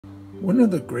One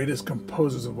of the greatest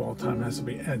composers of all time has to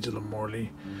be Angela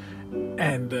Morley.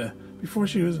 And before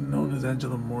she was known as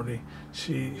Angela Morley,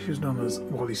 she was known as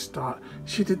Wally Stott.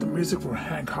 She did the music for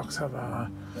Hancock's Havana,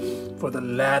 for the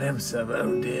lad himself.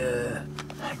 Oh dear,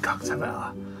 Hancock's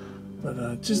Havana.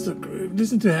 But just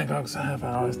listen to Hancock's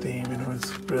Havana's theme, you know,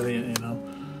 it's brilliant, you know.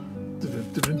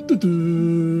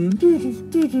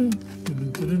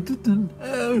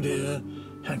 Oh dear,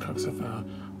 Hancock's Havana.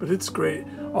 But it's great.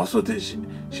 Also,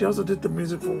 she also did the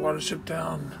music for Watership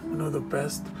Down, one of the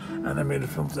best animated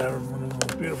films ever, one of the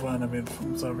most beautiful animated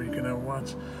films ever you can ever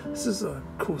watch. This is a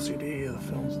cool CD of the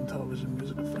films and television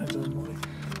music of Angela Morley.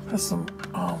 Has some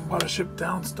Watership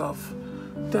Down stuff.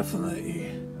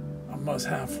 Definitely a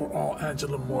must-have for all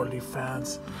Angela Morley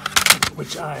fans,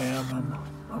 which I am.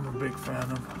 I'm a big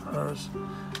fan of hers,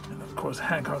 and of course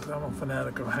Hancock. I'm a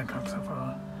fanatic of Hancock's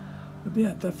Havana. But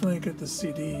yeah, definitely get the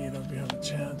CD, you know, if you have a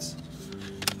chance.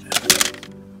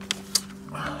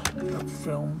 And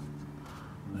film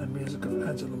and music of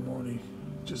Angela Morley,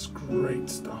 just great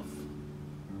stuff.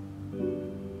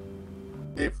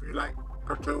 If you like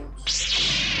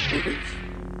cartoons, movies,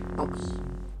 books,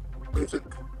 music,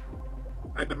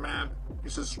 I demand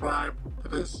you subscribe to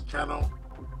this channel.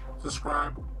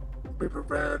 Subscribe, be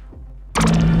prepared for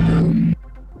doom.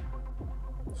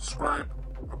 Subscribe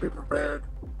or be prepared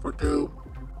for doom.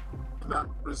 Do not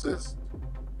resist.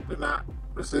 Do not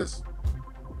resist.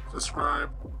 Subscribe.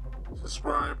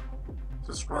 Subscribe.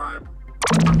 Subscribe.